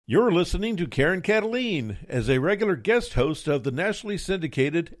You're listening to Karen Kataline as a regular guest host of the nationally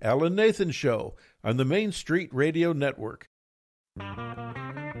syndicated Alan Nathan Show on the Main Street Radio Network.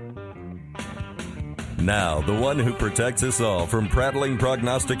 Now, the one who protects us all from prattling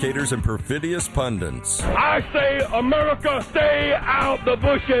prognosticators and perfidious pundits. I say, America, stay out the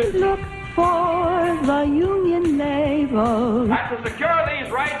bushes. Look for the Union naval. And to secure these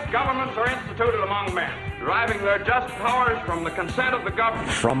rights, governments are instituted among men, deriving their just powers from the consent of the government.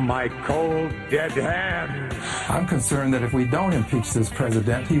 From my cold, dead hands. I'm concerned that if we don't impeach this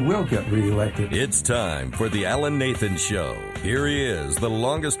president, he will get reelected. It's time for the Alan Nathan Show. Here he is, the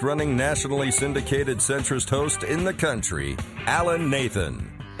longest-running nationally syndicated centrist host in the country, Alan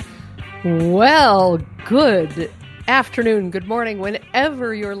Nathan. Well, good afternoon, good morning,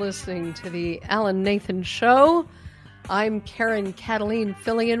 whenever you're listening to the Alan Nathan Show. I'm Karen Kataline,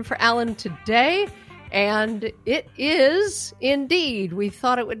 filling in for Alan today, and it is indeed. We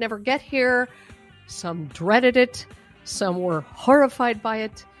thought it would never get here. Some dreaded it, some were horrified by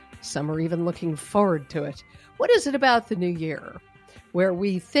it, some are even looking forward to it. What is it about the new year where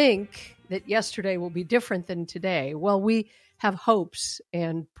we think that yesterday will be different than today? Well, we have hopes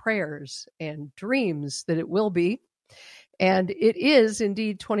and prayers and dreams that it will be. And it is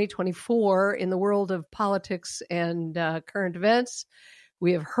indeed 2024 in the world of politics and current events.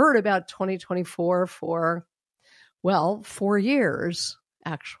 We have heard about 2024 for, 4 years,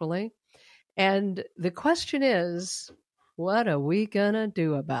 actually. And the question is, what are we going to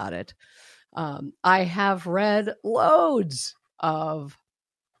do about it? I have read loads of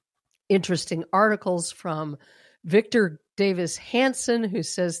interesting articles from Victor Davis Hanson, who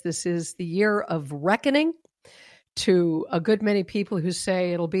says this is the year of reckoning, to a good many people who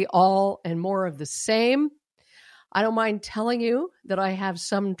say it'll be all and more of the same. I don't mind telling you that I have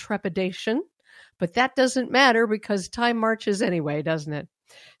some trepidation, but that doesn't matter because time marches anyway, doesn't it?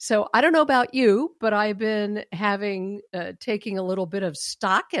 So I don't know about you, but I've been taking a little bit of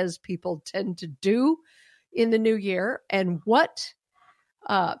stock, as people tend to do in the new year, and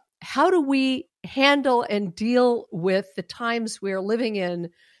how do we handle and deal with the times we're living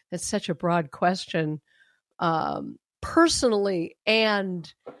in? That's such a broad question. Personally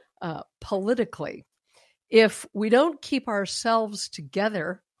and politically, if we don't keep ourselves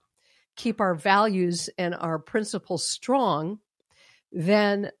together, keep our values and our principles strong,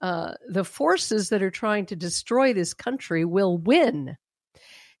 then the forces that are trying to destroy this country will win.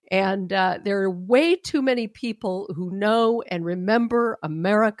 And there are way too many people who know and remember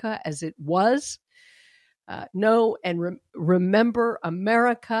America as it was, know and remember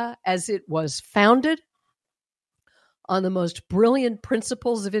America as it was founded, on the most brilliant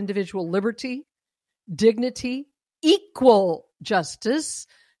principles of individual liberty, dignity, equal justice,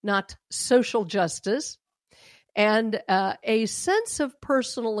 not social justice, and a sense of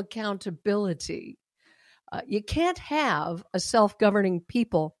personal accountability. You can't have a self-governing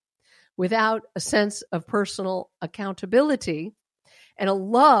people without a sense of personal accountability and a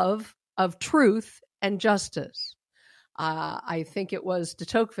love of truth and justice. I think it was de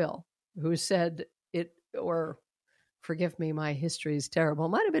Tocqueville who said it, or forgive me, my history is terrible. It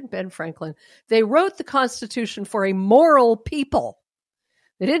might have been Ben Franklin. They wrote the Constitution for a moral people.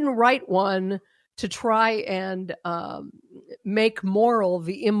 They didn't write one to try and make moral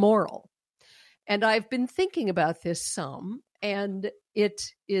the immoral. And I've been thinking about this some, and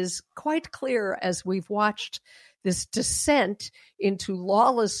it is quite clear as we've watched this descent into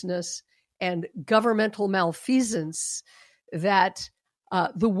lawlessness and governmental malfeasance that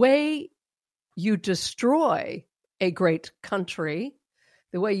the way you destroy a great country,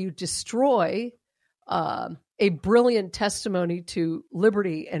 the way you destroy a brilliant testimony to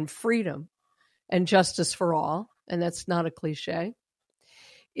liberty and freedom and justice for all, and that's not a cliche,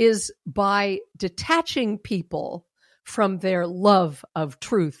 is by detaching people from their love of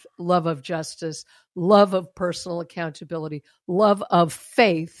truth, love of justice, love of personal accountability, love of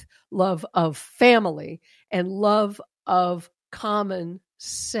faith, love of family, and love of common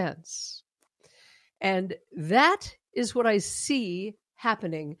sense. And that is what I see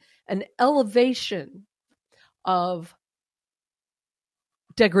happening, an elevation of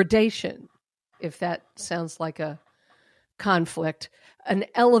degradation, if that sounds like a conflict, an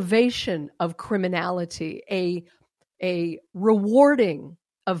elevation of criminality, a rewarding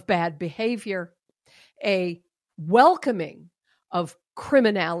of bad behavior, a welcoming of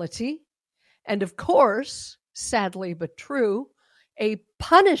criminality, and of course, sadly but true, a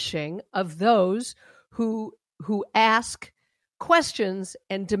punishing of those who ask questions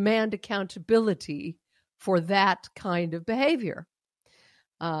and demand accountability for that kind of behavior.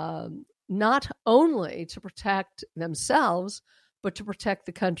 Not only to protect themselves, but to protect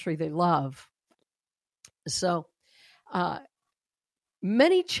the country they love. So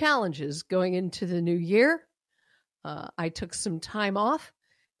many challenges going into the new year. I took some time off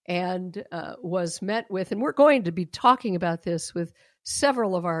and was met with, and we're going to be talking about this with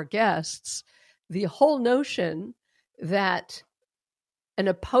several of our guests, the whole notion that an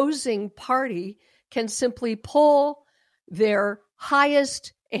opposing party can simply pull their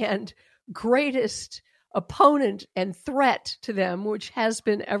highest and greatest opponent and threat to them, which has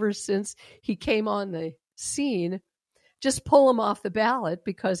been ever since he came on the scene, just pull him off the ballot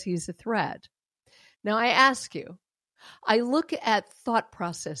because he's a threat. Now, I ask you, I look at thought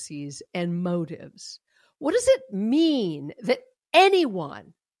processes and motives. What does it mean that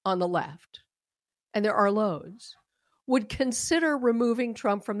anyone on the left, and there are loads, would consider removing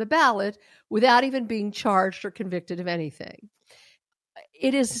Trump from the ballot without even being charged or convicted of anything?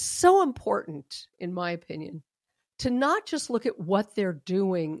 It is so important, in my opinion, to not just look at what they're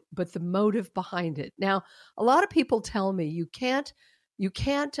doing, but the motive behind it. Now, a lot of people tell me you can't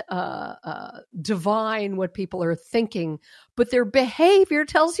divine what people are thinking, but their behavior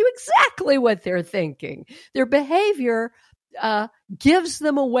tells you exactly what they're thinking. Their behavior gives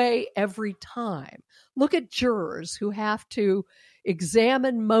them away every time. Look at jurors who have to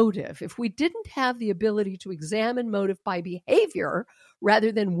examine motive. If we didn't have the ability to examine motive by behavior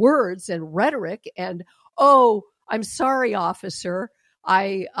rather than words and rhetoric and, oh, I'm sorry, officer,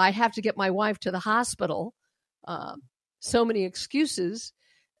 I have to get my wife to the hospital, so many excuses,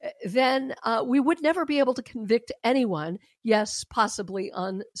 then we would never be able to convict anyone, yes, possibly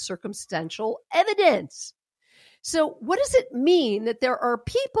on circumstantial evidence. So what does it mean that there are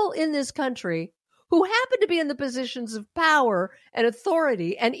people in this country who happen to be in the positions of power and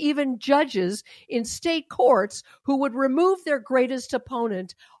authority and even judges in state courts who would remove their greatest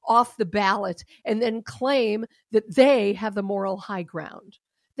opponent off the ballot and then claim that they have the moral high ground?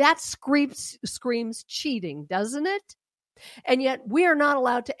 That screams cheating, doesn't it? And yet we are not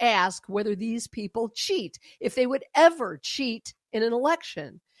allowed to ask whether these people cheat, if they would ever cheat in an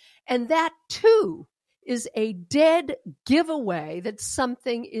election. And that, too, is a dead giveaway that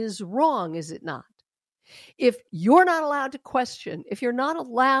something is wrong, is it not? If you're not allowed to question, if you're not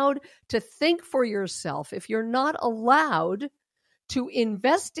allowed to think for yourself, if you're not allowed to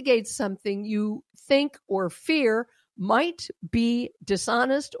investigate something you think or fear might be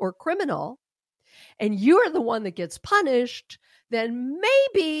dishonest or criminal, and you're the one that gets punished, then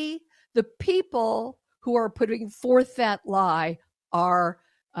maybe the people who are putting forth that lie are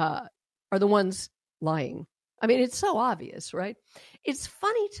the ones lying. I mean, it's so obvious, right? It's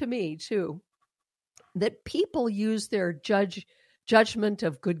funny to me, too, that people use their judgment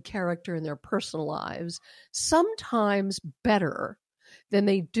of good character in their personal lives sometimes better than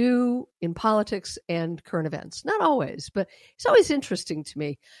they do in politics and current events. Not always, but it's always interesting to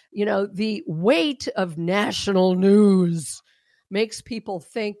me. You know, the weight of national news makes people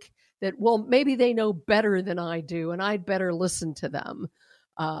think that, well, maybe they know better than I do, and I'd better listen to them.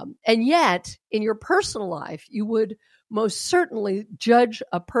 And yet, in your personal life, you would most certainly judge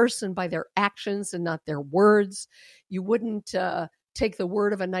a person by their actions and not their words. You wouldn't take the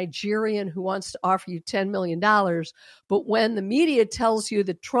word of a Nigerian who wants to offer you $10 million. But when the media tells you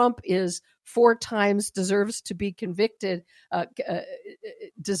that Trump is 4 times deserves to be convicted,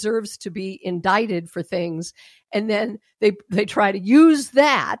 deserves to be indicted for things, and then they try to use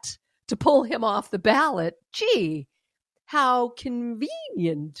that to pull him off the ballot, gee, how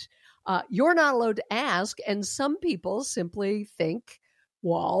convenient. You're not allowed to ask, and some people simply think,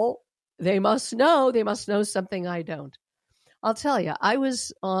 well, they must know something I don't. I'll tell you, I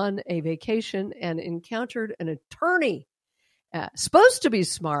was on a vacation and encountered an attorney, supposed to be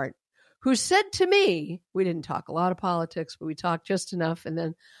smart, who said to me, we didn't talk a lot of politics, but we talked just enough, and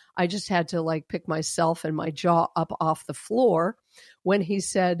then I just had to pick myself and my jaw up off the floor when he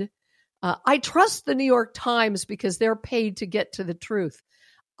said, I trust the New York Times because they're paid to get to the truth.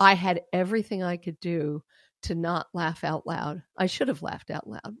 I had everything I could do to not laugh out loud. I should have laughed out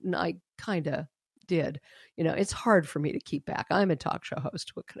loud, and I kind of did. You know, it's hard for me to keep back. I'm a talk show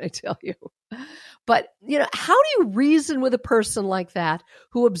host. What can I tell you? But, how do you reason with a person like that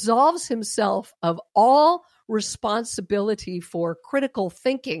who absolves himself of all responsibility for critical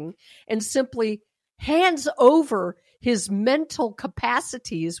thinking and simply hands over his mental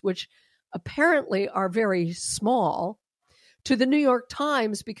capacities, which apparently are very small, to the New York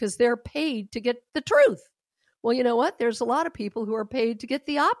Times because they're paid to get the truth? Well, you know what? There's a lot of people who are paid to get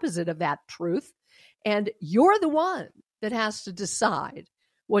the opposite of that truth. And you're the one that has to decide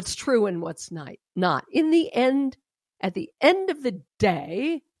what's true and what's not. In the end, at the end of the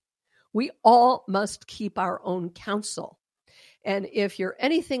day, we all must keep our own counsel. And if you're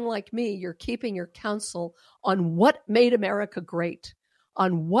anything like me, you're keeping your counsel on what made America great,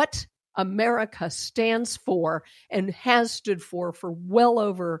 on what America stands for and has stood for well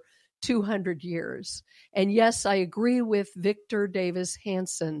over 200 years. And yes, I agree with Victor Davis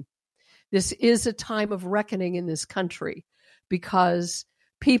Hanson. This is a time of reckoning in this country because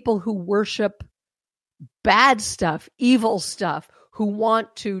people who worship bad stuff, evil stuff, who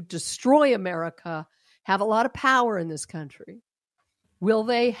want to destroy America have a lot of power in this country. Will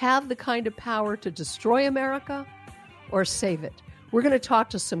they have the kind of power to destroy America or save it? We're going to talk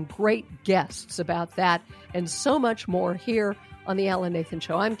to some great guests about that and so much more here on The Alan Nathan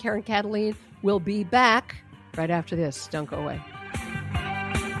Show. I'm Karen Kataline. We'll be back right after this. Don't go away.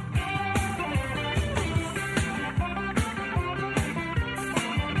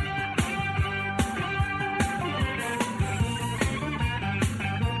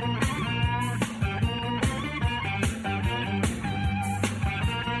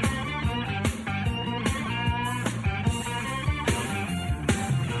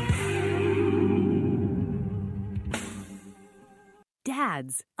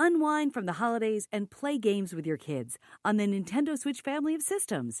 Dads, unwind from the holidays and play games with your kids on the Nintendo Switch family of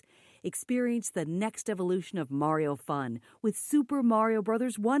systems. Experience the next evolution of Mario fun with Super Mario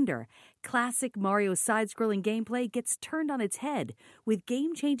Bros. Wonder. Classic Mario side-scrolling gameplay gets turned on its head with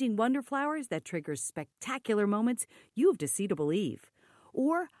game-changing Wonder Flowers that trigger spectacular moments you have to see to believe.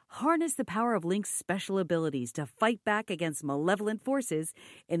 Or harness the power of Link's special abilities to fight back against malevolent forces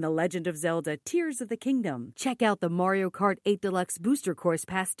in The Legend of Zelda Tears of the Kingdom. Check out the Mario Kart 8 Deluxe Booster Course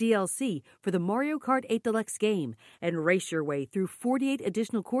Pass DLC for the Mario Kart 8 Deluxe game and race your way through 48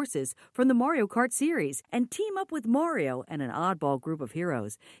 additional courses from the Mario Kart series and team up with Mario and an oddball group of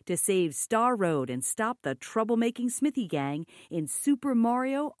heroes to save Star Road and stop the troublemaking Smithy Gang in Super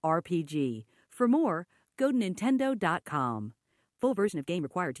Mario RPG. For more, go to Nintendo.com. Full version of game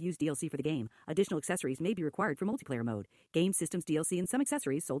required to use DLC for the game. Additional accessories may be required for multiplayer mode. Game systems DLC and some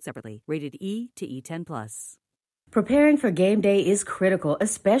accessories sold separately. Rated E to E10+. Preparing for game day is critical,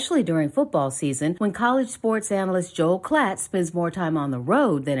 especially during football season when college sports analyst Joel Klatt spends more time on the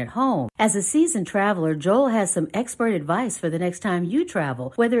road than at home. As a seasoned traveler, Joel has some expert advice for the next time you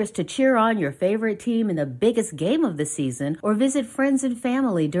travel, whether it's to cheer on your favorite team in the biggest game of the season or visit friends and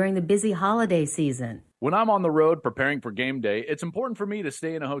family during the busy holiday season. When I'm on the road preparing for game day, it's important for me to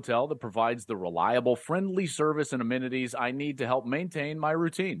stay in a hotel that provides the reliable, friendly service and amenities I need to help maintain my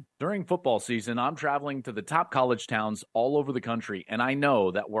routine. During football season, I'm traveling to the top college towns all over the country, and I know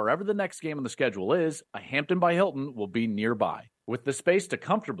that wherever the next game on the schedule is, a Hampton by Hilton will be nearby. With the space to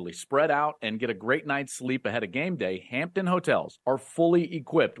comfortably spread out and get a great night's sleep ahead of game day, Hampton Hotels are fully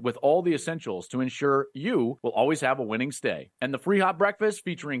equipped with all the essentials to ensure you will always have a winning stay. And the free hot breakfast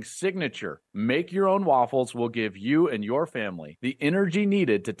featuring signature make-your-own waffles will give you and your family the energy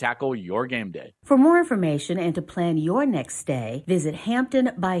needed to tackle your game day. For more information and to plan your next stay, visit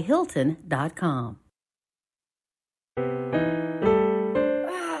HamptonByHilton.com.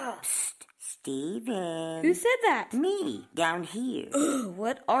 Steven. Who said that? Me, down here.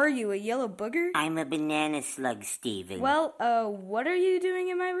 What are you, a yellow booger? I'm a banana slug, Steven. Well, what are you doing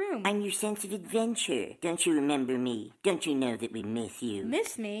in my room? I'm your sense of adventure. Don't you remember me? Don't you know that we miss you?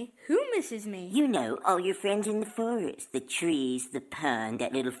 Miss me? Who misses me? You know, all your friends in the forest. The trees, the pond,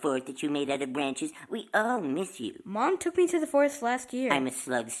 that little fort that you made out of branches. We all miss you. Mom took me to the forest last year. I'm a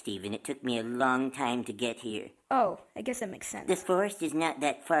slug, Steven. It took me a long time to get here. Oh, I guess that makes sense. The forest is not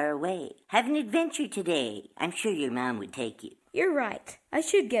that far away. Have an adventure today. I'm sure your mom would take you. You're right. I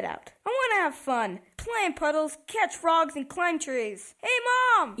should get out. I want to have fun. Play in puddles, catch frogs, and climb trees. Hey,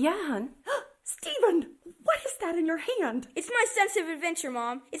 Mom! Yeah, hon? Steven, what is that in your hand? It's my sense of adventure,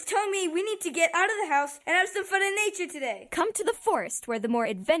 Mom. It's telling me we need to get out of the house and have some fun in nature today. Come to the forest where the more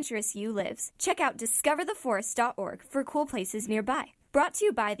adventurous you lives. Check out discovertheforest.org for cool places nearby. Brought to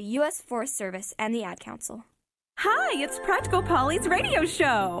you by the U.S. Forest Service and the Ad Council. Hi, it's Practical Polly's radio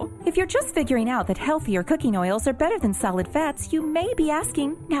show. If you're just figuring out that healthier cooking oils are better than solid fats, you may be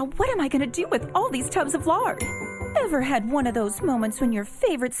asking, now what am I going to do with all these tubs of lard? Ever had one of those moments when your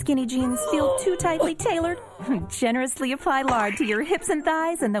favorite skinny jeans feel too tightly tailored? Generously apply lard to your hips and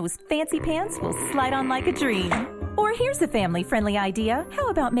thighs and those fancy pants will slide on like a dream. Or here's a family-friendly idea. How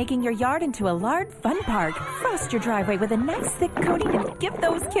about making your yard into a lard fun park? Frost your driveway with a nice thick coating and give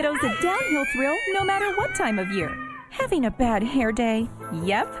those kiddos a downhill thrill no matter what time of year. Having a bad hair day?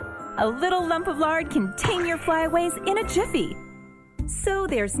 Yep. A little lump of lard can tame your flyaways in a jiffy. So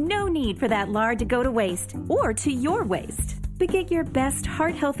there's no need for that lard to go to waste or to your waste. but get your best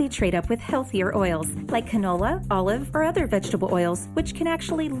heart-healthy trade-up with healthier oils like canola, olive, or other vegetable oils, which can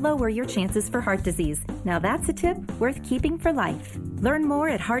actually lower your chances for heart disease. Now that's a tip worth keeping for life. Learn more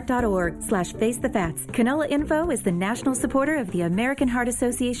at heart.org/facethefats. Canola Info is the national supporter of the American Heart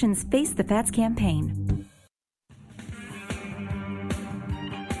Association's Face the Fats campaign.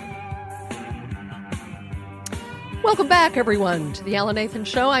 Welcome back, everyone, to the Alan Nathan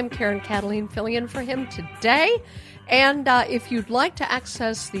Show. I'm Karen Kataline, filling in for him today. And if you'd like to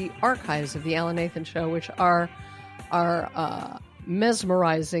access the archives of the Alan Nathan Show, which are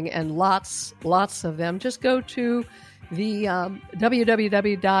mesmerizing and lots of them, just go to the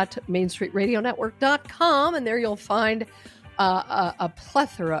www.mainstreetradionetwork.com, and there you'll find a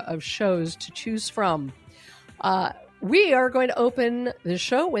plethora of shows to choose from. We are going to open the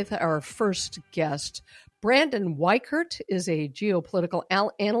show with our first guest. Brandon Weichert is a geopolitical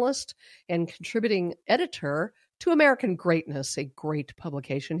analyst and contributing editor to American Greatness, a great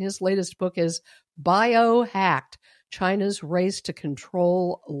publication. His latest book is Biohacked, China's Race to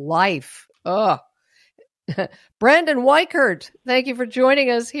Control Life. Brandon Weichert, thank you for joining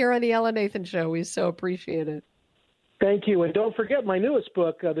us here on the Alan Nathan Show. We so appreciate it. Thank you. And don't forget my newest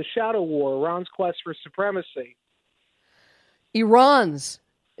book, The Shadow War, Iran's Quest for Supremacy. Did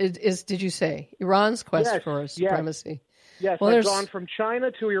you say Iran's quest for supremacy? Yes, well, I've gone from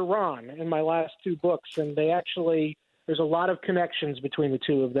China to Iran in my last two books, and there's a lot of connections between the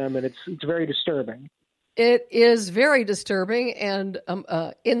two of them, and it's very disturbing. It is very disturbing, and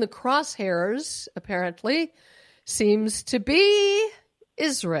in the crosshairs, apparently, seems to be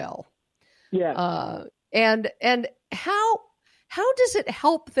Israel. Yeah. And how does it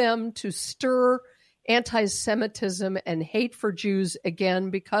help them to stir anti-Semitism and hate for Jews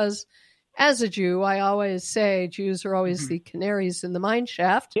again? Because as a Jew, I always say Jews are always the canaries in the mine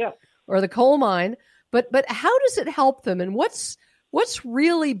shaft or the coal mine. But how does it help them? And what's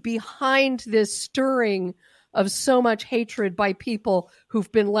really behind this stirring of so much hatred by people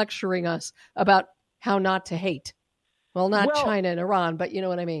who've been lecturing us about how not to hate? Well, not China and Iran, but you know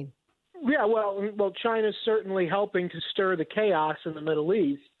what I mean. Yeah, well, China's certainly helping to stir the chaos in the Middle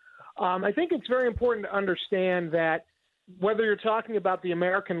East. I think it's very important to understand that whether you're talking about the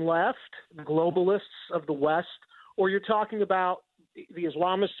American left, the globalists of the West, or you're talking about the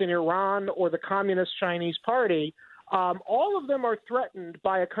Islamists in Iran or the Communist Chinese Party, all of them are threatened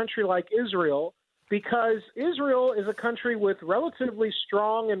by a country like Israel because Israel is a country with relatively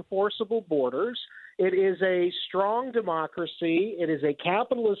strong enforceable borders. It is a strong democracy. It is a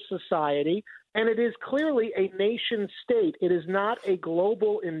capitalist society. And it is clearly a nation state. It is not a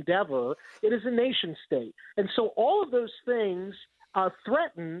global endeavor. It is a nation state. And so all of those things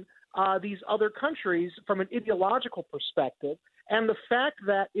threaten these other countries from an ideological perspective. And the fact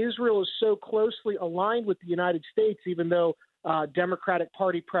that Israel is so closely aligned with the United States, even though Democratic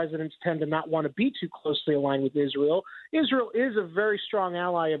Party presidents tend to not want to be too closely aligned with Israel, Israel is a very strong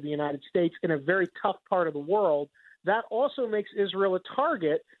ally of the United States in a very tough part of the world. That also makes Israel a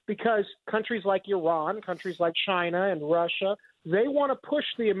target because countries like Iran, countries like China and Russia, they want to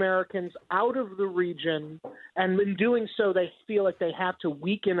push the Americans out of the region. And in doing so, they feel like they have to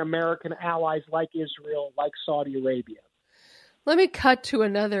weaken American allies like Israel, like Saudi Arabia. Let me cut to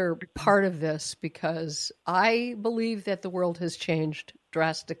another part of this because I believe that the world has changed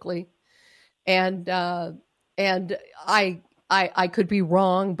drastically. And I could be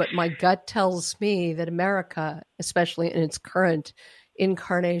wrong, but my gut tells me that America, especially in its current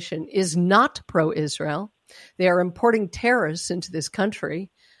incarnation, is not pro-Israel. They are importing terrorists into this country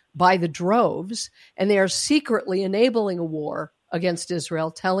by the droves, and they are secretly enabling a war against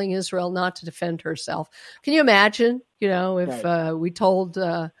Israel, telling Israel not to defend herself. Can you imagine, if we told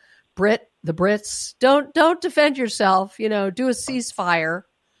the Brits, don't defend yourself, do a ceasefire.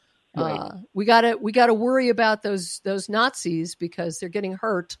 Right. We gotta worry about those Nazis because they're getting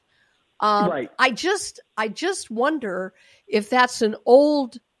hurt. Right. I just wonder if that's an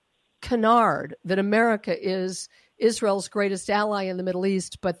old canard that America is Israel's greatest ally in the Middle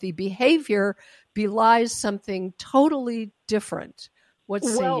East, but the behavior belies something totally different. What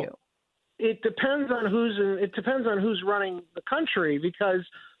say you? It depends on who's running the country because,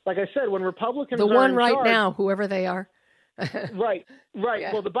 like I said, when Republicans the are one in right charge, now, whoever they are. Right.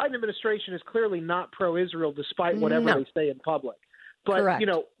 Yeah. Well, the Biden administration is clearly not pro-Israel, despite whatever they say in public. But correct.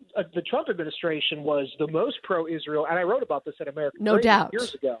 The Trump administration was the most pro-Israel, and I wrote about this at American No Radio doubt.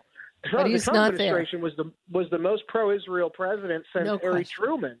 years ago. But The he's Trump not administration was the most pro-Israel president since Harry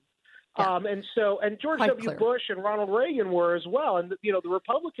Truman. Yeah. And George Quite W. clear. Bush and Ronald Reagan were as well. And, the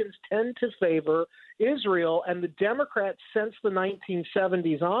Republicans tend to favor Israel, and the Democrats, since the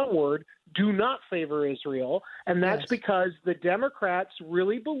 1970s onward, do not favor Israel. And that's because the Democrats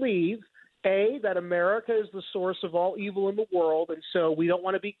really believe, A, that America is the source of all evil in the world, and so we don't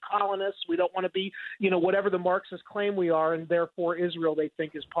want to be colonists. We don't want to be, whatever the Marxists claim we are, and therefore Israel, they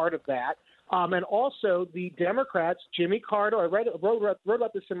think, is part of that. And also the Democrats, Jimmy Carter, I wrote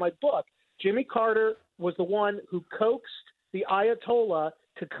about this in my book. Jimmy Carter was the one who coaxed the Ayatollah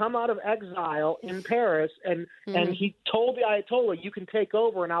to come out of exile in Paris, and he told the Ayatollah, you can take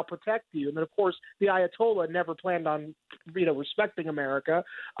over and I'll protect you. And then, of course, the Ayatollah never planned on, respecting America.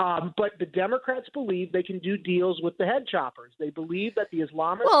 But the Democrats believe they can do deals with the head choppers. They believe that the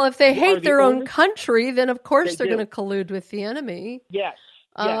Islamists... Well, if they hate their own country, then of course they're going to collude with the enemy. Yes.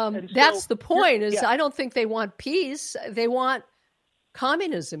 That's the point, I don't think they want peace. They want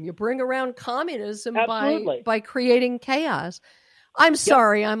communism. You bring around communism by creating chaos. I'm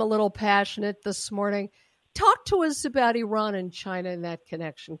sorry, I'm a little passionate this morning. Talk to us about Iran and China and that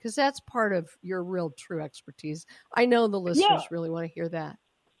connection, because that's part of your real true expertise. I know the listeners really want to hear that.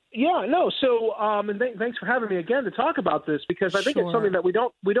 Yeah, no. So, and thanks for having me again to talk about this, because I think it's something that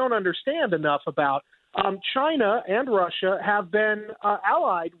we don't understand enough about. China and Russia have been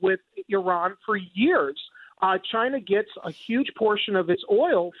allied with Iran for years. China gets a huge portion of its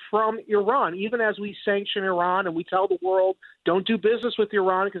oil from Iran, even as we sanction Iran and we tell the world don't do business with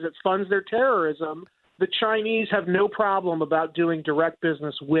Iran because it funds their terrorism. The Chinese have no problem about doing direct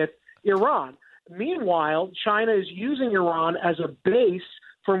business with Iran. Meanwhile, China is using Iran as a base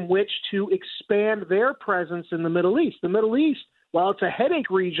from which to expand their presence in the Middle East. The Middle East, while it's a headache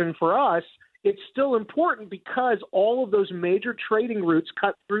region for us, it's still important because all of those major trading routes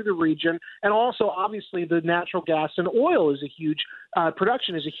cut through the region, and also obviously the natural gas and oil is a huge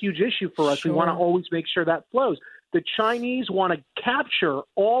production is a huge issue for us. We want to always make sure that flows. The Chinese want to capture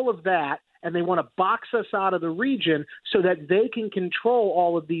all of that, and they want to box us out of the region so that they can control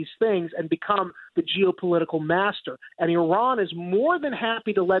all of these things and become the geopolitical master. And Iran is more than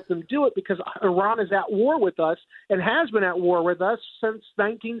happy to let them do it because Iran is at war with us and has been at war with us since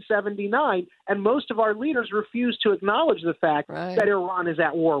 1979. And most of our leaders refuse to acknowledge the fact that Iran is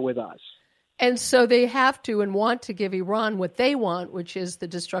at war with us. And so they have to and want to give Iran what they want, which is the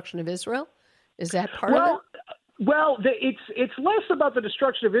destruction of Israel? Is that part of it? Well, it's less about the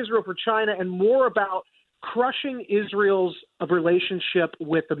destruction of Israel for China and more about crushing Israel's relationship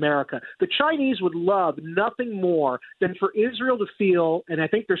with America. The Chinese would love nothing more than for Israel to feel, and I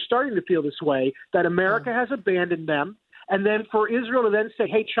think they're starting to feel this way, that America has abandoned them, and then for Israel to then say,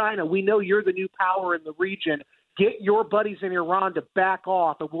 hey, China, we know you're the new power in the region. Get your buddies in Iran to back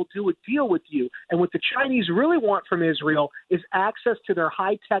off, and we'll do a deal with you. And what the Chinese really want from Israel is access to their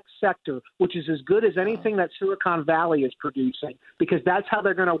high-tech sector, which is as good as anything that Silicon Valley is producing, because that's how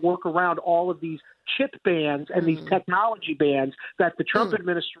they're going to work around all of these chip bans and these technology bans that the Trump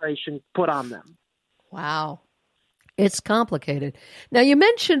administration put on them. Wow. It's complicated. Now, you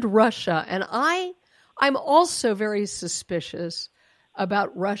mentioned Russia, and I'm also very suspicious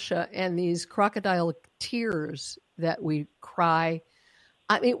about Russia and these crocodile tears that we cry.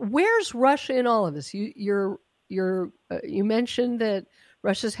 I mean, where's Russia in all of this? You mentioned that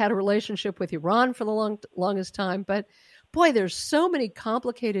Russia's had a relationship with Iran for the longest time, but boy, there's so many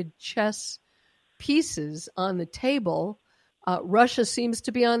complicated chess pieces on the table. Russia seems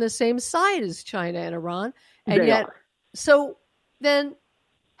to be on the same side as China and Iran, and yet, so then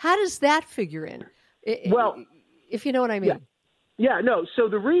how does that figure in? Well, if you know what I mean. Yeah, no. So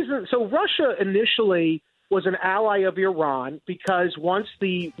Russia initially was an ally of Iran because once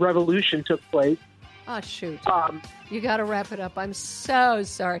the revolution took place. Oh, shoot. You got to wrap it up. I'm so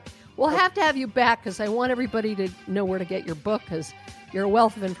sorry. We'll have to have you back because I want everybody to know where to get your book because you're a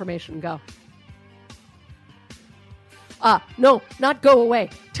wealth of information. Go. No, not go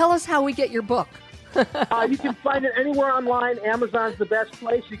away. Tell us how we get your book. You can find it anywhere online. Amazon's the best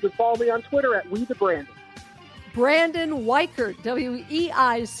place. You can follow me on Twitter at WeTheBrandon. Brandon Weichert,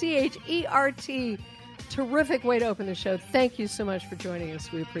 Weichert. Terrific way to open the show. Thank you so much for joining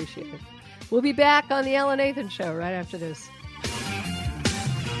us. We appreciate it. We'll be back on the Alan Nathan Show right after this.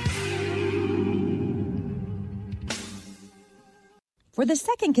 For the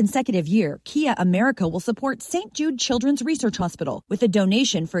second consecutive year, Kia America will support St. Jude Children's Research Hospital with a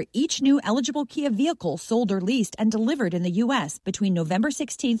donation for each new eligible Kia vehicle sold or leased and delivered in the U.S. between November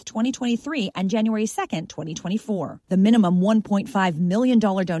 16th, 2023 and January 2nd, 2024. The minimum $1.5 million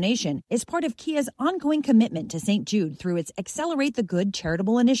donation is part of Kia's ongoing commitment to St. Jude through its Accelerate the Good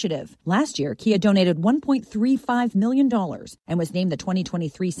charitable initiative. Last year, Kia donated $1.35 million and was named the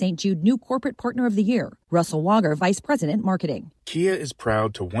 2023 St. Jude New Corporate Partner of the Year. Russell Wager, Vice President, Marketing. Kia is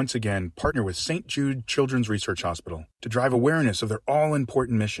proud to once again partner with St. Jude Children's Research Hospital to drive awareness of their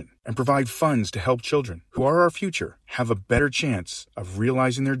all-important mission and provide funds to help children, who are our future, have a better chance of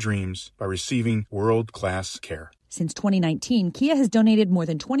realizing their dreams by receiving world-class care. Since 2019, Kia has donated more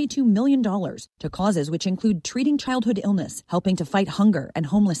than $22 million to causes which include treating childhood illness, helping to fight hunger and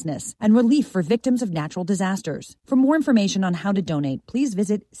homelessness, and relief for victims of natural disasters. For more information on how to donate, please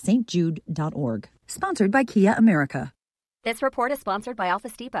visit stjude.org. Sponsored by Kia America. This report is sponsored by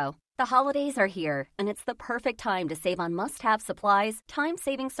Office Depot. The holidays are here, and it's the perfect time to save on must-have supplies,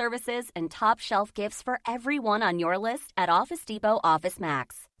 time-saving services, and top-shelf gifts for everyone on your list at Office Depot Office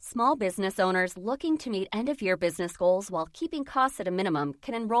Max. Small business owners looking to meet end-of-year business goals while keeping costs at a minimum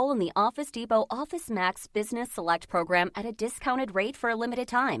can enroll in the Office Depot Office Max Business Select program at a discounted rate for a limited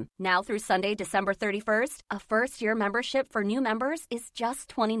time. Now through Sunday, December 31st, a first-year membership for new members is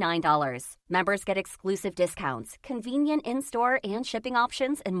just $29. Members get exclusive discounts, convenient in-store and shipping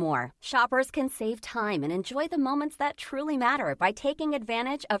options, and more. Shoppers can save time and enjoy the moments that truly matter by taking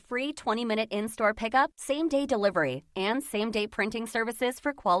advantage of free 20-minute in-store pickup, same-day delivery, and same-day printing services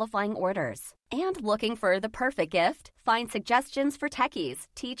for qualifying orders. And looking for the perfect gift? Find suggestions for techies,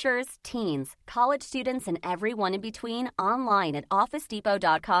 teachers, teens, college students, and everyone in between online at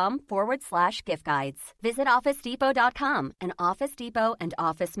OfficeDepot.com/gift guides. Visit OfficeDepot.com and Office Depot and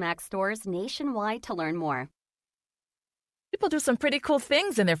Office Max stores nationwide to learn more. People do some pretty cool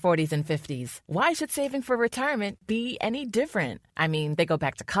things in their 40s and 50s. Why should saving for retirement be any different? I mean, they go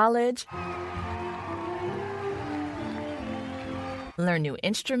back to college, learn new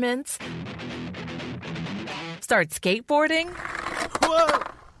instruments, start skateboarding. Whoa!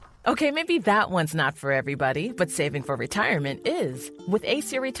 Okay, maybe that one's not for everybody, but saving for retirement is. With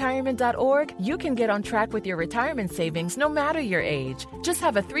aceyourretirement.org, you can get on track with your retirement savings no matter your age. Just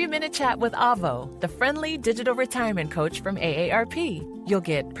have a 3-minute chat with Avo, the friendly digital retirement coach from AARP. You'll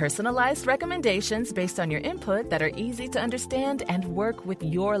get personalized recommendations based on your input that are easy to understand and work with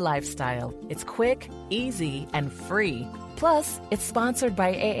your lifestyle. It's quick, easy, and free. Plus, it's sponsored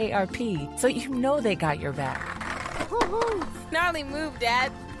by AARP, so you know they got your back. Woo-hoo. Gnarly move,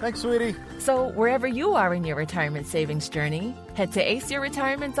 Dad. Thanks, sweetie. So wherever you are in your retirement savings journey, head to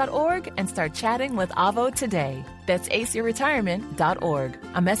aceyourretirement.org and start chatting with Avo today. That's aceyourretirement.org.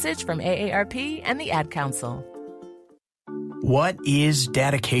 A message from AARP and the Ad Council. What is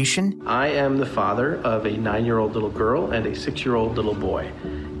dedication? I am the father of a 9-year-old little girl and a 6-year-old little boy.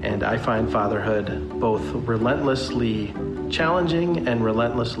 And I find fatherhood both relentlessly challenging and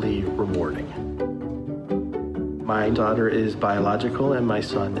relentlessly rewarding. My daughter is biological and my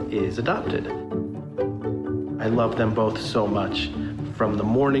son is adopted. I love them both so much. From the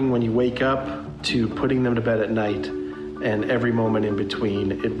morning when you wake up to putting them to bed at night and every moment in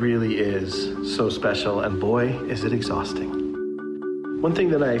between, it really is so special, and boy, is it exhausting. One thing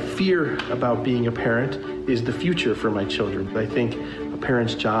that I fear about being a parent is the future for my children. I think a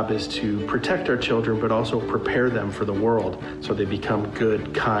parent's job is to protect our children, but also prepare them for the world so they become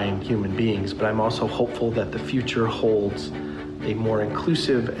good, kind human beings. But I'm also hopeful that the future holds a more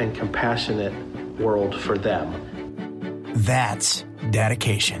inclusive and compassionate world for them. That's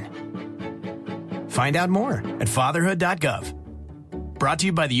dedication. Find out more at fatherhood.gov. Brought to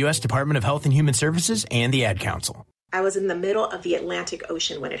you by the U.S. Department of Health and Human Services and the Ad Council. I was in the middle of the Atlantic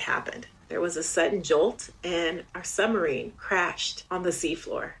Ocean when it happened. There was a sudden jolt and our submarine crashed on the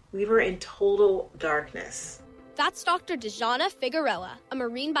seafloor. We were in total darkness. That's Dr. Dejana Figueroa, a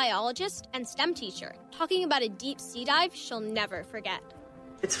marine biologist and STEM teacher, talking about a deep sea dive she'll never forget.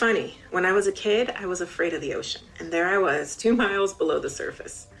 It's funny, when I was a kid, I was afraid of the ocean, and there I was, 2 miles below the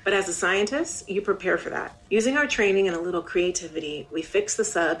surface. But as a scientist, you prepare for that. Using our training and a little creativity, we fixed the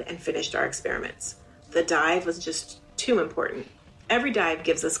sub and finished our experiments. The dive was just too important. Every dive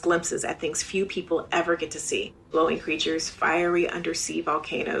gives us glimpses at things few people ever get to see. Glowing creatures, fiery undersea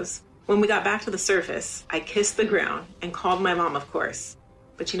volcanoes. When we got back to the surface, I kissed the ground and called my mom, of course.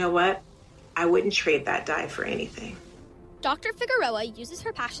 But you know what? I wouldn't trade that dive for anything. Dr. Figueroa uses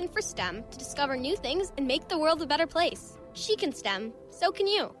her passion for STEM to discover new things and make the world a better place. She can STEM, so can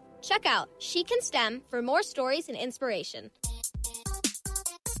you. Check out She Can STEM for more stories and inspiration.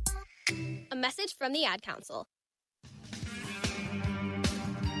 A message from the Ad Council.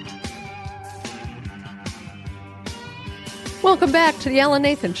 Welcome back to the Alan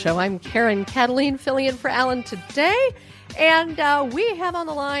Nathan Show. I'm Karen Kataline, filling in for Alan today. And we have on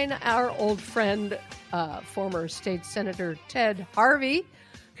the line our old friend, former state senator Ted Harvey,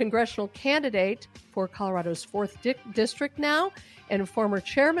 congressional candidate for Colorado's 4th district now, and former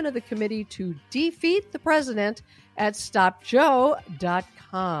chairman of the committee to defeat the president at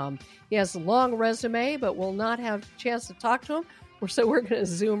StopJoe.com. He has a long resume, but we'll not have a chance to talk to him, so we're going to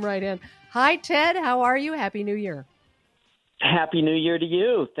zoom right in. Hi, Ted. How are you? Happy New Year. Happy New Year to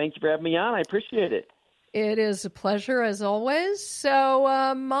you. Thank you for having me on. I appreciate it. It is a pleasure, as always.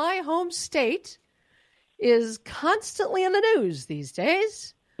 So my home state is constantly in the news these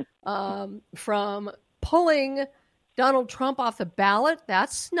days, from pulling Donald Trump off the ballot.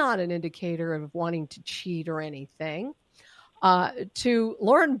 That's not an indicator of wanting to cheat or anything. To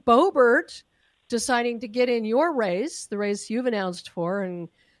Lauren Boebert deciding to get in your race, the race you've announced for, and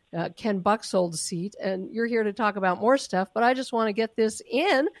Ken Buck's old seat. And you're here to talk about more stuff, but I just want to get this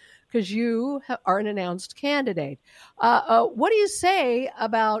in because you are an announced candidate. What do you say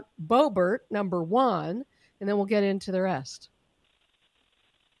about Boebert, number one, and then we'll get into the rest?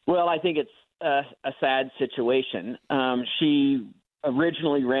 Well, I think it's a sad situation. She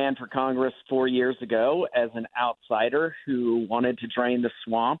originally ran for Congress 4 years ago as an outsider who wanted to drain the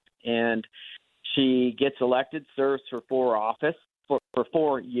swamp, and she gets elected, serves for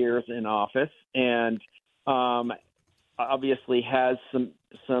 4 years in office, and obviously has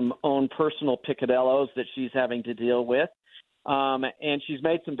some own personal picadillos that she's having to deal with. And she's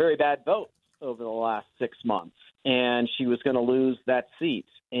made some very bad votes over the last 6 months, and she was going to lose that seat.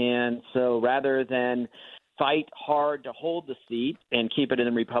 And so rather than fight hard to hold the seat and keep it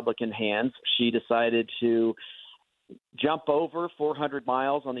in Republican hands, she decided to jump over 400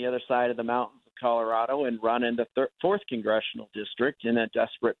 miles on the other side of the mountains of Colorado and run in the 4th congressional district in a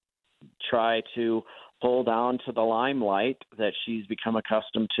desperate try to hold on to the limelight that she's become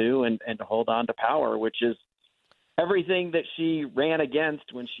accustomed to and to hold on to power, which is everything that she ran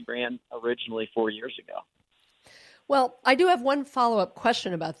against when she ran originally 4 years ago. Well, I do have one follow-up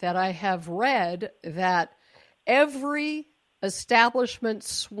question about that. I have read that every establishment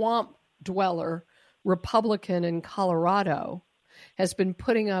swamp dweller Republican in Colorado has been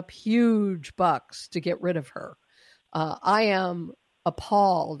putting up huge bucks to get rid of her. I am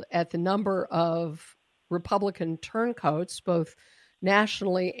appalled at the number of Republican turncoats, both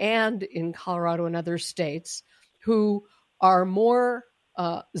nationally and in Colorado and other states, who are more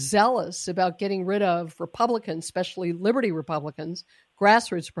zealous about getting rid of Republicans, especially Liberty Republicans,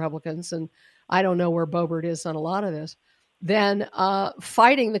 grassroots Republicans, and I don't know where Boebert is on a lot of this, than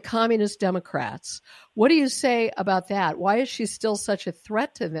fighting the communist Democrats. What do you say about that? Why is she still such a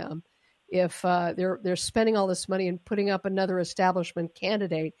threat to them if they're spending all this money and putting up another establishment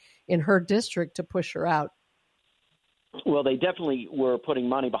candidate in her district to push her out? Well, they definitely were putting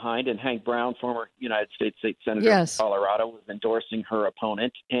money behind, and Hank Brown, former United States State Senator Yes. from Colorado, was endorsing her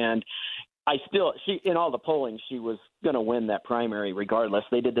opponent. And in all the polling, she was going to win that primary regardless.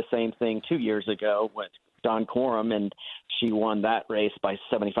 They did the same thing 2 years ago with Don Quorum, and she won that race by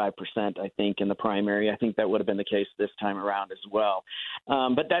 75%, I think, in the primary. I think that would have been the case this time around as well.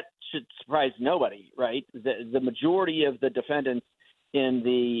 But that should surprise nobody, right? The majority of the defendants in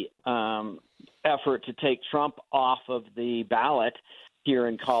the effort to take Trump off of the ballot here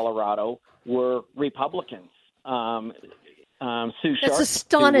in Colorado were Republicans. Sue That's Sharp,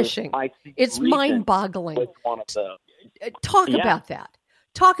 astonishing. It's mind-boggling. Talk about that.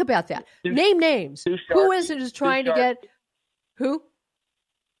 Talk about that. Name names. Who is it who's trying to get who?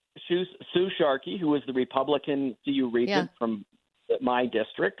 Sue Sharkey, who was the Republican CU regent from my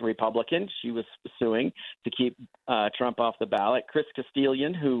district, Republican. She was suing to keep Trump off the ballot. Chris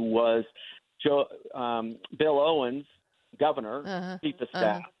Castilian, who was Bill Owens' governor, chief of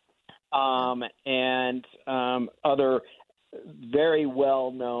staff, and other very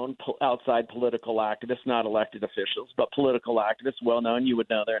well-known outside political activists, not elected officials, but political activists, well-known, you would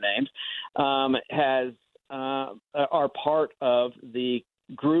know their names, are part of the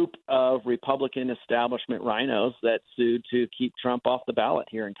group of Republican establishment rhinos that sued to keep Trump off the ballot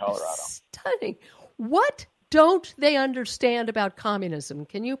here in Colorado. Stunning. What don't they understand about communism?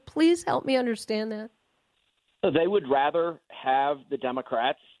 Can you please help me understand that? They would rather have the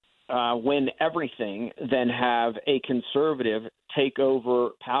Democrats win everything than have a conservative take over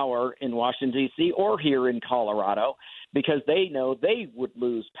power in Washington, D.C. or here in Colorado, because they know they would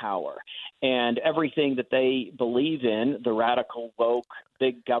lose power. And everything that they believe in, the radical woke,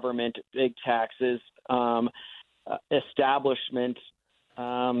 big government, big taxes, establishment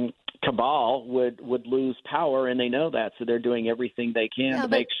cabal would lose power, and they know that, so they're doing everything they can to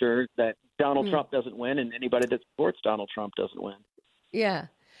make sure that Donald Trump doesn't win, and anybody that supports Donald Trump doesn't win. Yeah.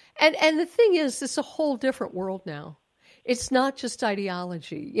 And the thing is, it's a whole different world now. It's not just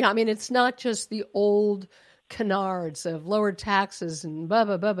ideology. It's not just the old canards of lower taxes and blah,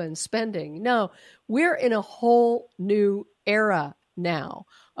 and spending. No, we're in a whole new era now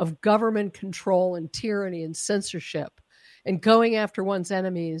of government control and tyranny and censorship and going after one's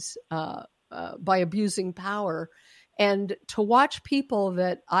enemies by abusing power. And to watch people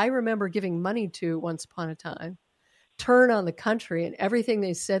that I remember giving money to once upon a time turn on the country and everything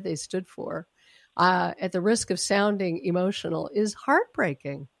they said they stood for, at the risk of sounding emotional, is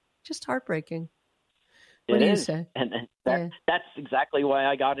heartbreaking. Just heartbreaking. What do you say? And that's exactly why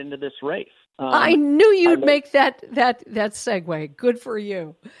I got into this race. I knew you'd make that segue. Good for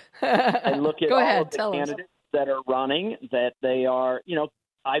you. And look at Go all ahead, of the tell candidates that are running, that they are,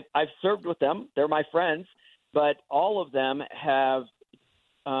 I've served with them. They're my friends, but all of them have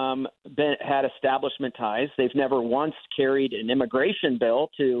had establishment ties. They've never once carried an immigration bill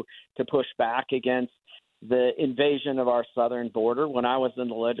to push back against the invasion of our southern border. When I was in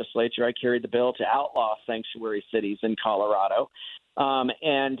the legislature, I carried the bill to outlaw sanctuary cities in Colorado.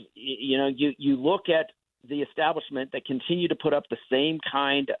 And you look at the establishment that continue to put up the same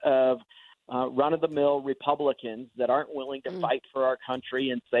kind of run-of-the-mill Republicans that aren't willing to fight for our country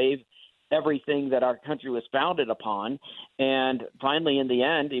and save everything that our country was founded upon. And finally, in the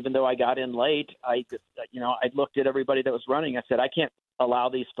end, even though I got in late, I looked at everybody that was running. I said, I can't allow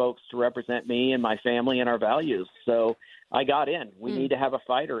these folks to represent me and my family and our values. So I got in. We need to have a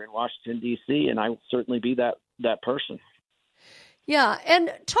fighter in Washington, D.C., and I will certainly be that person. Yeah,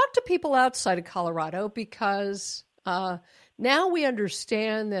 and talk to people outside of Colorado, because now we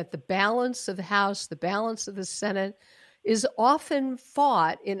understand that the balance of the House, the balance of the Senate is often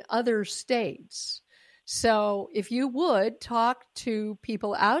fought in other states. So if you would talk to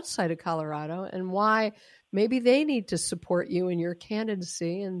people outside of Colorado and why maybe they need to support you in your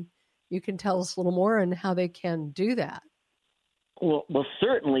candidacy, and you can tell us a little more on how they can do that. Well,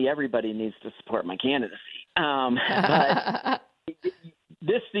 certainly everybody needs to support my candidacy. But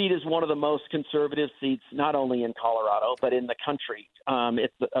this seat is one of the most conservative seats, not only in Colorado, but in the country.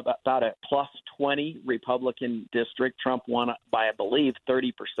 It's about a plus 20 Republican district. Trump won by, I believe,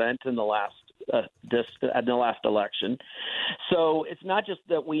 30% in the last election. So it's not just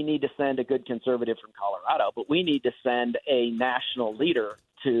that we need to send a good conservative from Colorado, but we need to send a national leader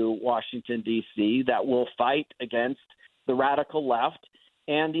to Washington, D.C. that will fight against the radical left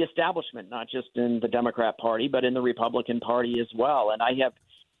and the establishment, not just in the Democrat Party, but in the Republican Party as well. And I have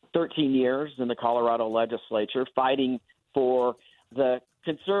 13 years in the Colorado legislature fighting for the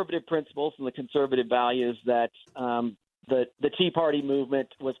conservative principles and the conservative values that the Tea Party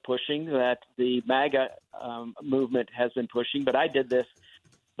movement was pushing, that the MAGA movement has been pushing. But I did this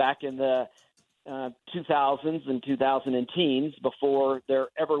back in the 2000s and 2010s before there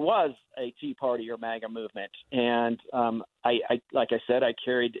ever was a Tea Party or MAGA movement. And I like I said, I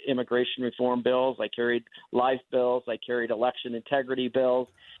carried immigration reform bills, I carried life bills, I carried election integrity bills.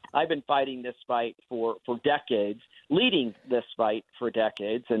 I've been fighting this fight for decades, leading this fight for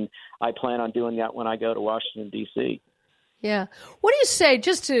decades, and I plan on doing that when I go to Washington, D.C. Yeah. What do you say,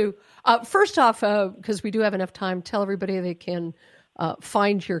 just to, first off, because we do have enough time, tell everybody they can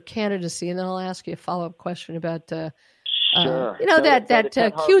find your candidacy, and then I'll ask you a follow-up question about, sure.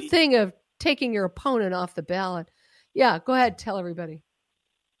 that cute thing of taking your opponent off the ballot. Yeah, go ahead. Tell everybody.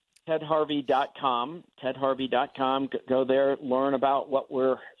 TedHarvey.com. Go there, learn about what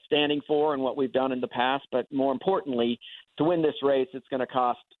we're standing for and what we've done in the past. But more importantly, to win this race, it's going to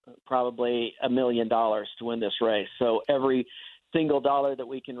cost probably $1 million to win this race. So every single dollar that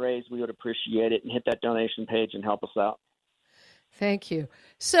we can raise, we would appreciate it, and hit that donation page and help us out. Thank you.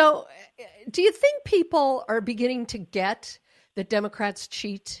 So do you think people are beginning to get that Democrats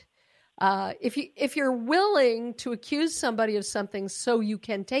cheat? If you're willing to accuse somebody of something so you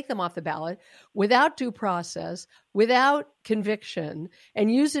can take them off the ballot without due process, without conviction,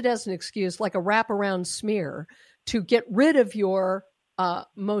 and use it as an excuse, like a wraparound smear, to get rid of your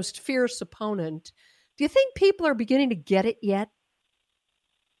most fierce opponent, do you think people are beginning to get it yet?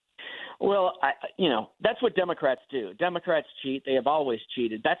 Well, that's what Democrats do. Democrats cheat. They have always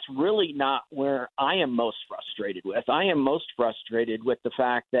cheated. That's really not where I am most frustrated with. I am most frustrated with the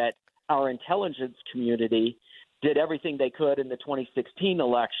fact that our intelligence community did everything they could in the 2016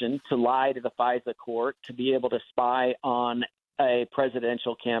 election to lie to the FISA court, to be able to spy on a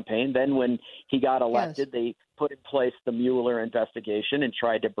presidential campaign. Then when he got elected, they put in place the Mueller investigation and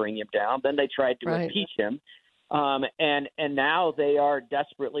tried to bring him down. Then they tried to impeach him. And now they are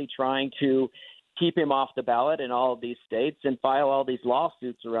desperately trying to keep him off the ballot in all of these states and file all these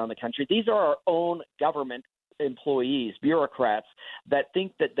lawsuits around the country. These are our own government employees, bureaucrats that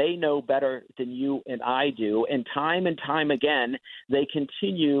think that they know better than you and I do. And time again, they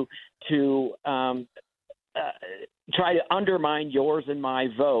continue to try to undermine yours and my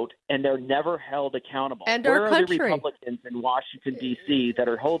vote, and they're never held accountable. And Where our are country. the Republicans in Washington, D.C. that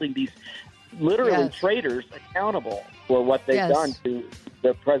are holding these literally traitors accountable for what they've done to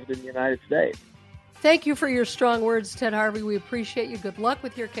the President of the United States? Thank you for your strong words, Ted Harvey. We appreciate you. Good luck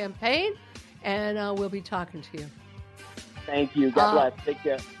with your campaign, and we'll be talking to you. Thank you. God bless. Take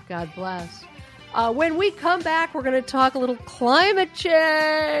care. God bless. When we come back, we're going to talk a little climate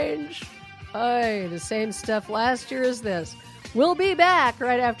change. Hey, the same stuff last year as this. We'll be back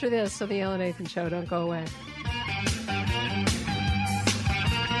right after this on the Ellen Nathan Show. Don't go away.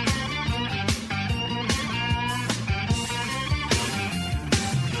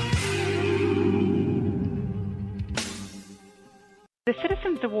 The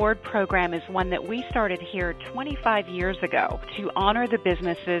Citizens Award program is one that we started here 25 years ago to honor the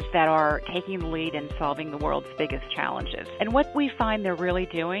businesses that are taking the lead in solving the world's biggest challenges. And what we find they're really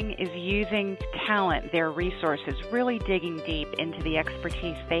doing is using talent, their resources, really digging deep into the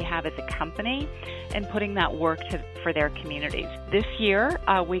expertise they have as a company and putting that work for their communities. This year,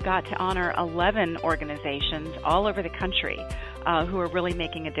 we got to honor 11 organizations all over the country who are really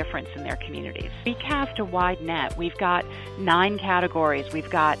making a difference in their communities. We cast a wide net. We've got 9 categories. We've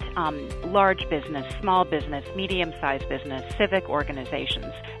got large business, small business, medium-sized business, civic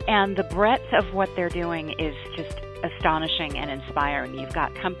organizations. And the breadth of what they're doing is just astonishing and inspiring. You've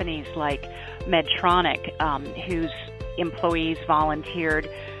got companies like Medtronic, whose employees volunteered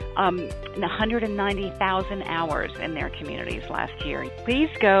 190,000 hours in their communities last year. Please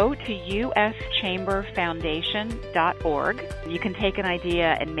go to uschamberfoundation.org. You can take an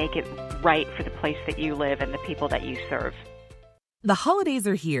idea and make it right for the place that you live and the people that you serve. The holidays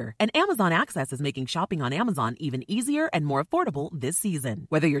are here, and Amazon Access is making shopping on Amazon even easier and more affordable this season.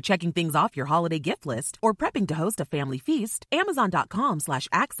 Whether you're checking things off your holiday gift list or prepping to host a family feast,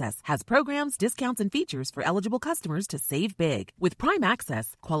 Amazon.com/access has programs, discounts, and features for eligible customers to save big. With Prime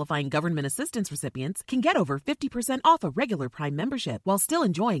Access, qualifying government assistance recipients can get over 50% off a regular Prime membership while still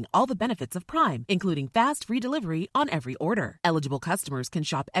enjoying all the benefits of Prime, including fast, free delivery on every order. Eligible customers can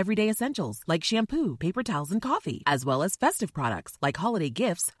shop everyday essentials like shampoo, paper towels, and coffee, as well as festive products like holiday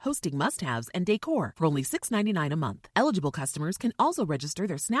gifts, hosting must-haves, and decor for only $6.99 a month. Eligible customers can also register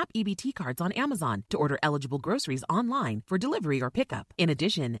their SNAP EBT cards on Amazon to order eligible groceries online for delivery or pickup. In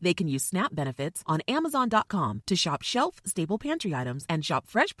addition, they can use SNAP benefits on Amazon.com to shop shelf-stable pantry items and shop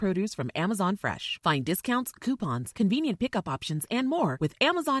fresh produce from Amazon Fresh. Find discounts, coupons, convenient pickup options, and more with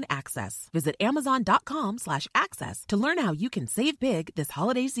Amazon Access. Visit Amazon.com/access to learn how you can save big this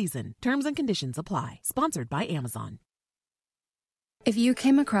holiday season. Terms and conditions apply. Sponsored by Amazon. If you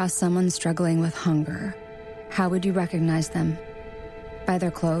came across someone struggling with hunger, how would you recognize them? By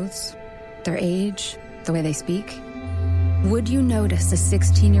their clothes, their age, the way they speak? Would you notice a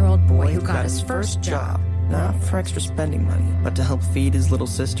 16-year-old boy who got his first job, not for extra spending money, but to help feed his little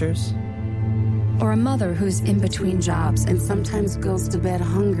sisters? Or a mother who's in between jobs and sometimes goes to bed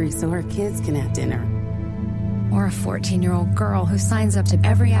hungry so her kids can have dinner? Or a 14-year-old girl who signs up to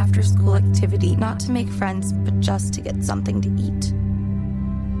every after-school activity, not to make friends, but just to get something to eat?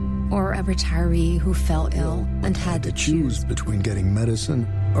 Or a retiree who fell ill and had to choose between getting medicine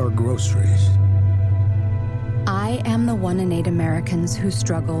or groceries. I am the 1 in 8 Americans who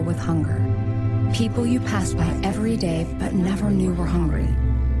struggle with hunger. People you pass by every day but never knew were hungry.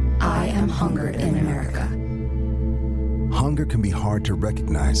 I am hunger in America. Hunger can be hard to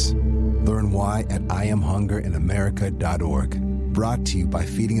recognize. Learn why at IamHungerInAmerica.org. Brought to you by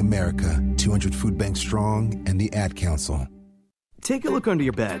Feeding America, 200 Food Banks Strong, and the Ad Council. Take a look under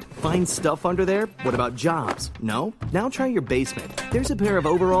your bed. Find stuff under there? What about jobs? No? Now try your basement. There's a pair of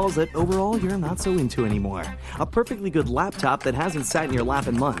overalls that overall you're not so into anymore. A perfectly good laptop that hasn't sat in your lap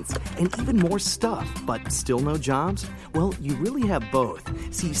in months. And even more stuff, but still no jobs? Well, you really have both.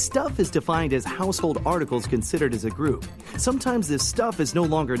 See, stuff is defined as household articles considered as a group. Sometimes this stuff is no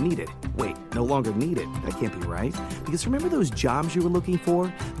longer needed. Wait, no longer needed? That can't be right. Because remember those jobs you were looking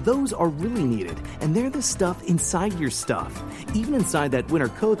for? Those are really needed. And they're the stuff inside your stuff. Even inside that winter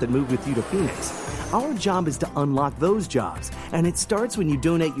coat that moved with you to Phoenix. Our job is to unlock those jobs, and it starts when you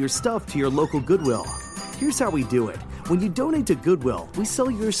donate your stuff to your local Goodwill. Here's how we do it. When you donate to Goodwill, we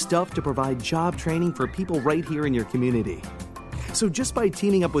sell your stuff to provide job training for people right here in your community. So just by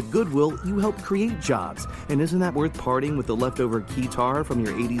teaming up with Goodwill, you help create jobs. And isn't that worth parting with the leftover guitar from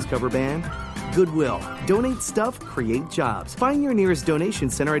your 80s cover band? Goodwill. Donate stuff, create jobs. Find your nearest donation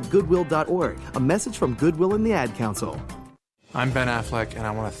center at goodwill.org. A message from Goodwill and the Ad Council. I'm Ben Affleck, and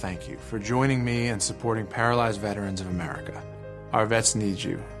I want to thank you for joining me and supporting Paralyzed Veterans of America. Our vets need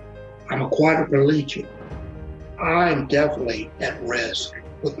you. I'm a quadriplegic. I'm definitely at risk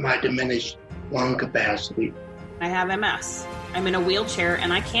with my diminished lung capacity. I have MS. I'm in a wheelchair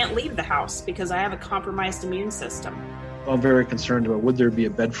and I can't leave the house because I have a compromised immune system. I'm very concerned about, would there be a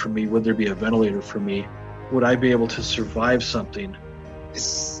bed for me? Would there be a ventilator for me? Would I be able to survive something?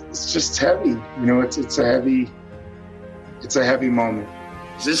 It's just heavy. You know, it's a heavy moment.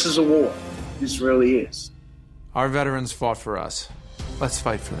 This is a war. This really is. Our veterans fought for us. Let's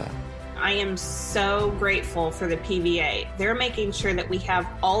fight for them. I am so grateful for the PVA. They're making sure that we have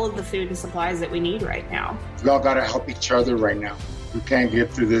all of the food and supplies that we need right now. We all got to help each other right now. We can't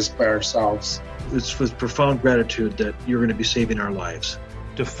get through this by ourselves. It's with profound gratitude that you're going to be saving our lives.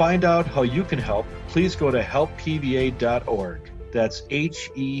 To find out how you can help, please go to helppva.org. That's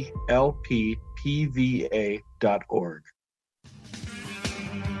HELPPVA.org.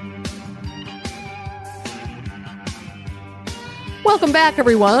 Welcome back,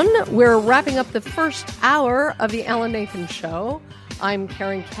 everyone. We're wrapping up the first hour of the Ellen Nathan Show. I'm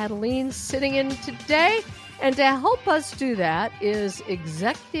Karen Kataline, sitting in today. And to help us do that is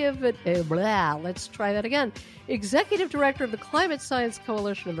Executive Director of the Climate Science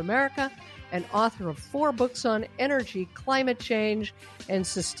Coalition of America and author of 4 books on energy, climate change, and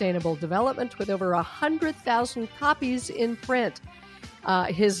sustainable development with over 100,000 copies in print.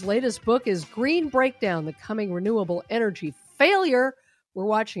 His latest book is Green Breakdown, The Coming Renewable Energy Failure. We're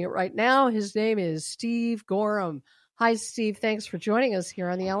watching it right now. His name is Steve Gorham. Hi, Steve. Thanks for joining us here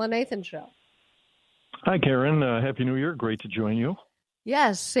on the Ellen Nathan Show. Hi, Karen. Happy New Year. Great to join you.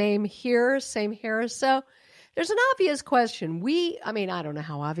 Yes, same here. So there's an obvious question. I don't know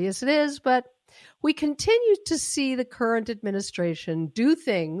how obvious it is, but we continue to see the current administration do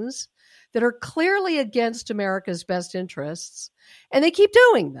things that are clearly against America's best interests, and they keep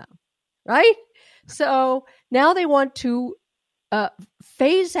doing them, right? So now they want to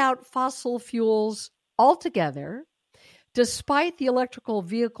phase out fossil fuels altogether, despite the electrical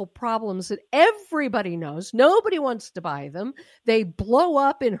vehicle problems that everybody knows. Nobody wants to buy them. They blow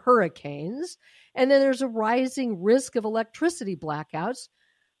up in hurricanes, and then there's a rising risk of electricity blackouts.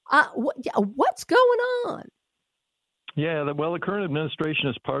 What's going on? Yeah, well, the current administration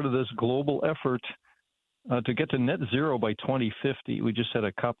is part of this global effort to get to net zero by 2050. We just had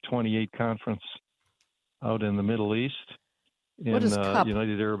a COP28 conference out in the Middle East. What does COP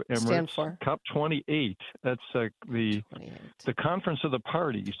United Arab Emirates stand for? COP28. That's the Conference of the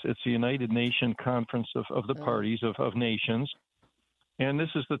Parties. It's the United Nations Conference of the Parties of Nations, and this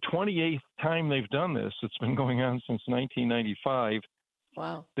is the 28th time they've done this. It's been going on since 1995.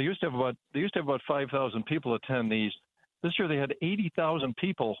 Wow. They used to have about 5,000 people attend these. This year they had 80,000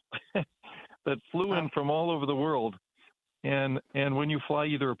 people that flew in from all over the world. And when you fly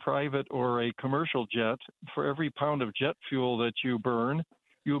either a private or a commercial jet, for every pound of jet fuel that you burn,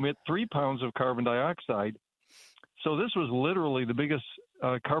 you emit 3 pounds of carbon dioxide. So this was literally the biggest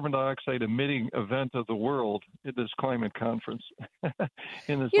carbon dioxide emitting event of the world at this climate conference.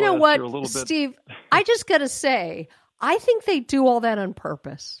 You know what, Steve? I just got to say, I think they do all that on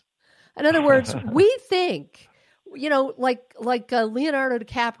purpose. In other words, we think, like Leonardo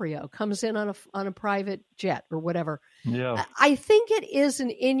DiCaprio comes in on a private jet or whatever. Yeah. I think it is an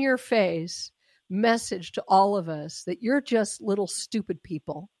in-your-face message to all of us that you're just little stupid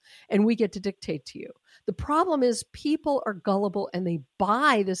people and we get to dictate to you. The problem is people are gullible and they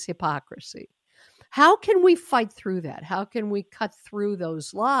buy this hypocrisy. How can we fight through that? How can we cut through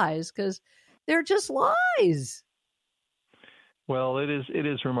those lies? Because they're just lies. Well, it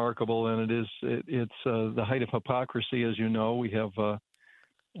is remarkable, and it's the height of hypocrisy. As you know, we have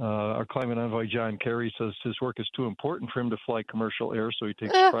our climate envoy John Kerry says his work is too important for him to fly commercial air, so he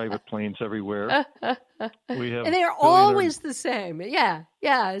takes private planes everywhere. We have, and they are always the same. Yeah.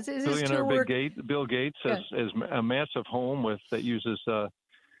 Billionaire Bill Gates has a massive home that uses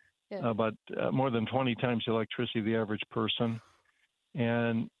about more than 20 times the electricity of the average person.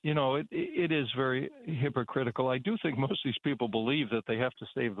 And, it is very hypocritical. I do think most of these people believe that they have to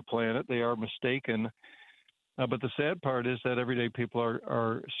save the planet. They are mistaken. But the sad part is that everyday people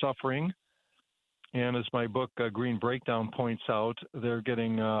are suffering. And as my book, Green Breakdown, points out, they're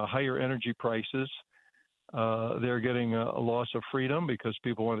getting higher energy prices. They're getting a loss of freedom because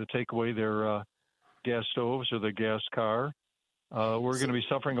people want to take away their gas stoves or their gas car. We're going to be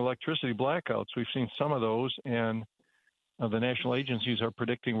suffering electricity blackouts. We've seen some of those. And The national agencies are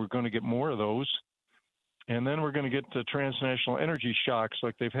predicting we're going to get more of those. And then we're going to get the transnational energy shocks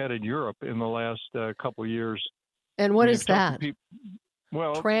like they've had in Europe in the last couple of years. And what is that?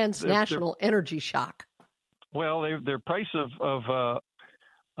 Well, transnational energy shock. Well, their price of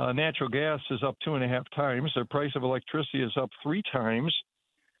natural gas is up 2.5 times. Their price of electricity is up 3 times.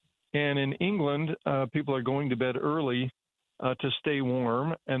 And in England, people are going to bed early to stay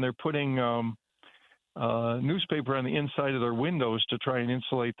warm, and they're putting newspaper on the inside of their windows to try and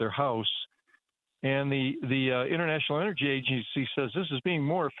insulate their house. And the International Energy Agency says this is being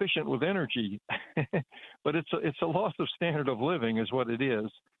more efficient with energy, but it's a loss of standard of living is what it is.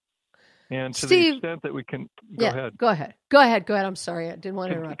 And to the extent that we can go ahead. I'm sorry, I didn't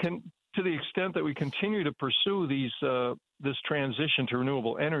want to interrupt. To the extent that we continue to pursue this transition to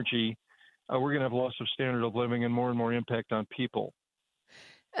renewable energy, we're going to have loss of standard of living and more impact on people.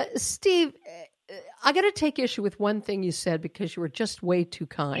 Steve, I got to take issue with one thing you said because you were just way too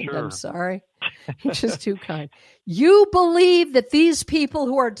kind. Sure. I'm sorry. You're just too kind. You believe that these people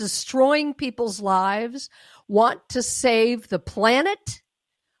who are destroying people's lives want to save the planet?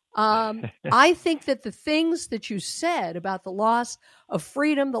 I think that the things that you said about the loss of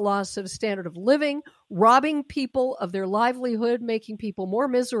freedom, the loss of standard of living, robbing people of their livelihood, making people more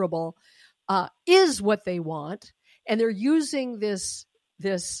miserable, is what they want. And they're using this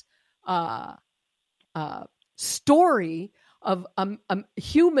story of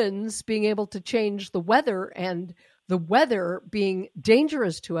humans being able to change the weather and the weather being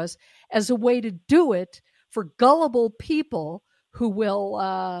dangerous to us as a way to do it for gullible people who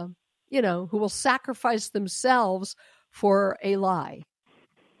will, who will sacrifice themselves for a lie.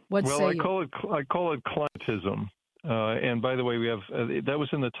 What say you? I call it climatism. And by the way, we have that was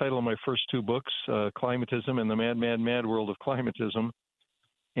in the title of my first 2 books, Climatism and the Mad World of Climatism.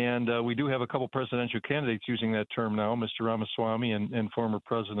 And we do have a couple presidential candidates using that term now. Mr. Ramaswamy and former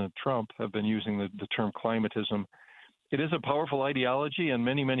President Trump have been using the term climatism. It is a powerful ideology, and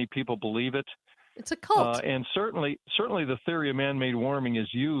many people believe it. It's a cult. And certainly the theory of man-made warming is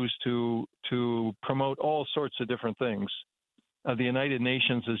used to promote all sorts of different things. The United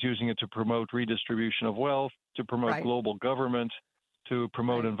Nations is using it to promote redistribution of wealth, to promote global government, to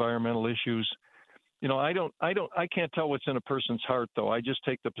promote environmental issues. I can't tell what's in a person's heart, though. I just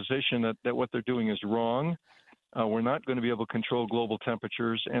take the position that what they're doing is wrong. We're not going to be able to control global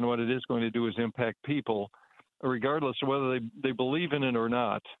temperatures, and what it is going to do is impact people, regardless of whether they believe in it or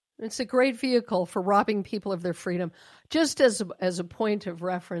not. It's a great vehicle for robbing people of their freedom. Just as a point of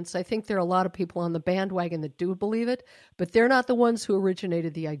reference, I think there are a lot of people on the bandwagon that do believe it, but they're not the ones who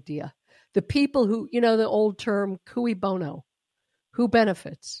originated the idea. The people who, the old term cui bono, who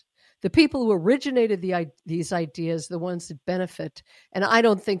benefits. The people who originated these ideas, the ones that benefit, and I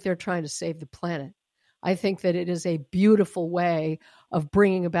don't think they're trying to save the planet. I think that it is a beautiful way of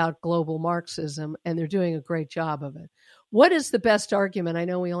bringing about global Marxism, and they're doing a great job of it. What is the best argument? I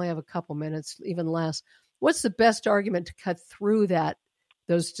know we only have a couple minutes, even less. What's the best argument to cut through that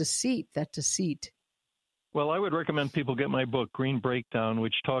deceit? Well, I would recommend people get my book, Green Breakdown,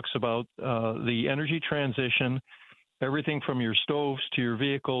 which talks about the energy transition, everything from your stoves to your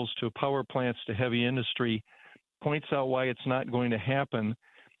vehicles to power plants to heavy industry, points out why it's not going to happen.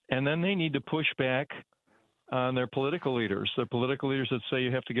 And then they need to push back on their political leaders. The political leaders that say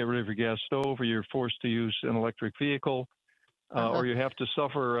you have to get rid of your gas stove or you're forced to use an electric vehicle or you have to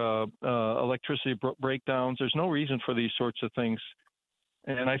suffer electricity breakdowns. There's no reason for these sorts of things.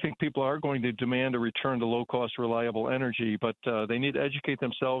 And I think people are going to demand a return to low-cost, reliable energy, but they need to educate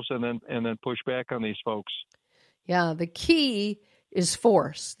themselves and then push back on these folks. Yeah, the key is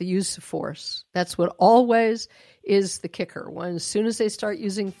force, the use of force. That's what always is the kicker. As soon as they start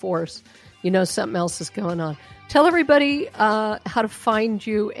using force, something else is going on. Tell everybody how to find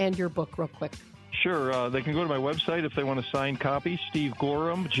you and your book real quick. Sure. They can go to my website if they want a signed copy, Steve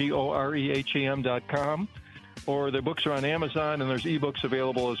Gorham, GOREHAM.com, or their books are on Amazon, and there's ebooks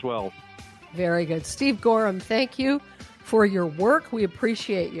available as well. Very good. Steve Gorham, thank you for your work. We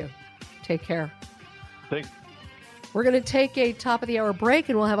appreciate you. Take care. Thanks. We're going to take a top-of-the-hour break,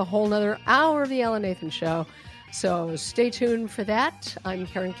 and we'll have a whole nother hour of the Alan Nathan Show. So stay tuned for that. I'm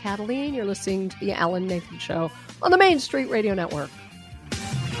Karen Kataline. You're listening to the Alan Nathan Show on the Main Street Radio Network.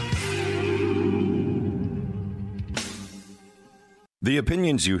 The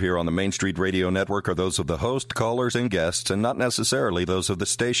opinions you hear on the Main Street Radio Network are those of the host, callers, and guests, and not necessarily those of the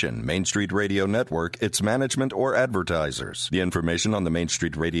station, Main Street Radio Network, its management, or advertisers. The information on the Main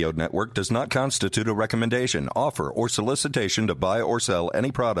Street Radio Network does not constitute a recommendation, offer, or solicitation to buy or sell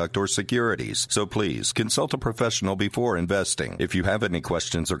any product or securities. So please, consult a professional before investing. If you have any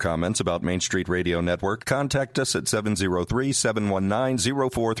questions or comments about Main Street Radio Network, contact us at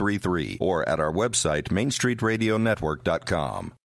 703-719-0433 or at our website, mainstreetradionetwork.com.